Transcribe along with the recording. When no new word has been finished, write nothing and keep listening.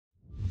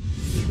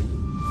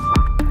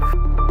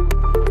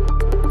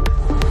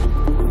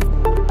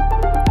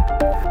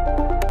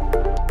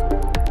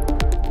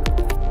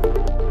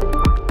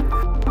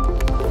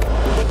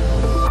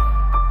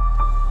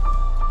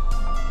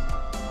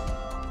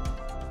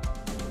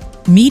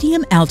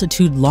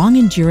Medium-altitude,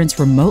 long-endurance,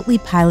 remotely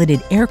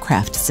piloted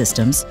aircraft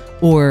systems,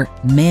 or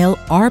MALE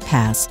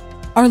RPAS,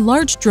 are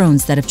large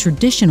drones that have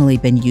traditionally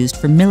been used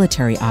for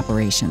military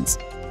operations.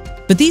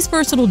 But these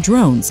versatile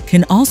drones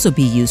can also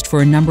be used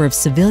for a number of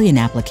civilian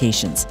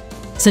applications,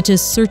 such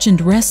as search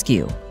and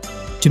rescue.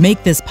 To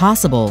make this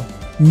possible,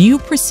 new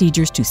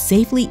procedures to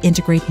safely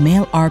integrate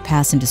MALE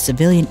RPAS into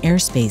civilian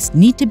airspace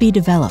need to be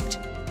developed.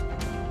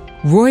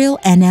 Royal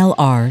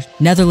NLR,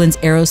 Netherlands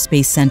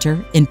Aerospace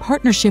Center, in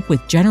partnership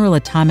with General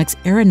Atomics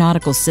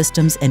Aeronautical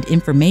Systems and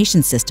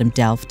Information Systems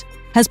Delft,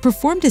 has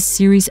performed a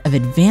series of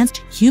advanced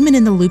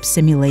human-in-the-loop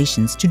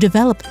simulations to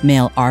develop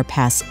MALE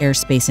RPAS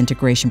airspace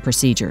integration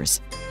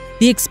procedures.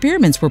 The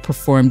experiments were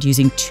performed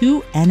using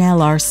two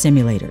NLR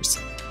simulators.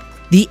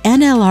 The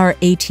NLR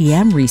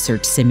ATM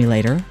Research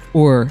Simulator,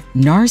 or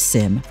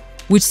NARSIM,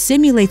 which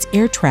simulates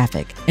air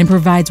traffic and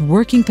provides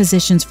working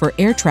positions for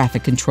air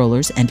traffic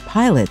controllers and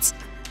pilots,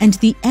 and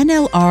the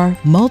NLR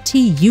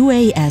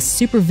Multi-UAS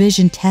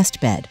Supervision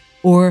Testbed,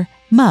 or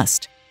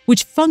MUST,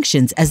 which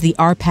functions as the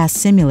RPAS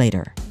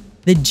simulator.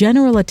 The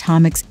General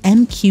Atomics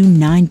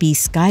MQ-9B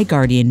Sky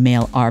Guardian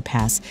MALE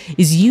RPAS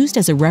is used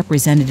as a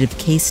representative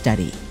case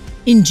study.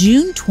 In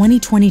June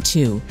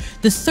 2022,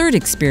 the third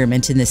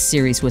experiment in this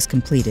series was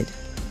completed.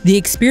 The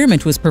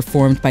experiment was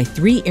performed by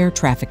 3 air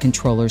traffic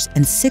controllers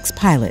and 6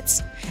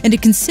 pilots, and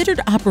it considered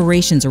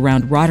operations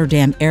around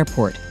Rotterdam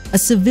Airport, a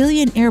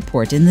civilian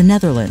airport in the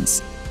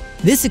Netherlands.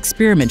 This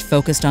experiment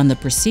focused on the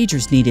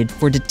procedures needed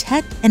for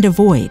detect and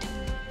avoid.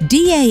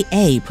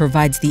 DAA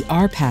provides the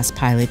RPAS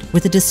pilot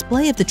with a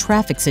display of the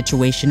traffic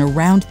situation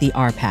around the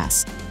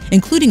RPAS,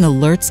 including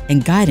alerts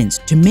and guidance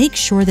to make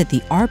sure that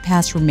the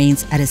RPAS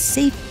remains at a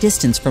safe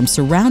distance from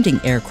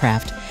surrounding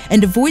aircraft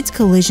and avoids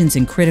collisions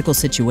in critical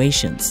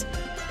situations.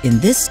 In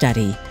this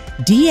study,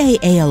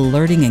 DAA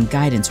alerting and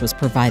guidance was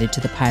provided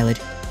to the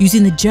pilot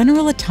using the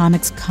General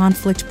Atomics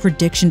Conflict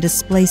Prediction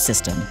Display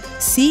System,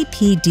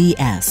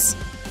 CPDS.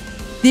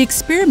 The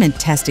experiment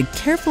tested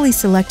carefully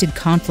selected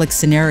conflict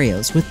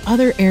scenarios with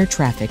other air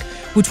traffic,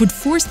 which would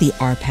force the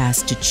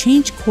RPAS to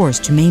change course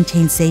to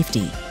maintain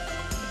safety.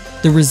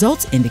 The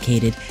results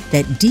indicated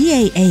that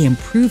DAA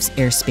improves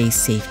airspace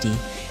safety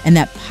and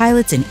that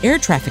pilots and air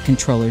traffic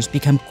controllers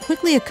become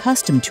quickly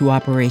accustomed to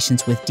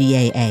operations with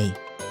DAA.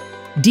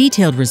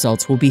 Detailed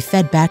results will be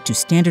fed back to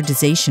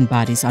standardization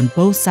bodies on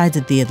both sides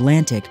of the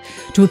Atlantic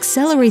to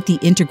accelerate the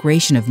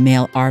integration of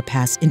MALE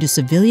RPAS into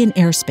civilian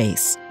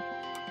airspace.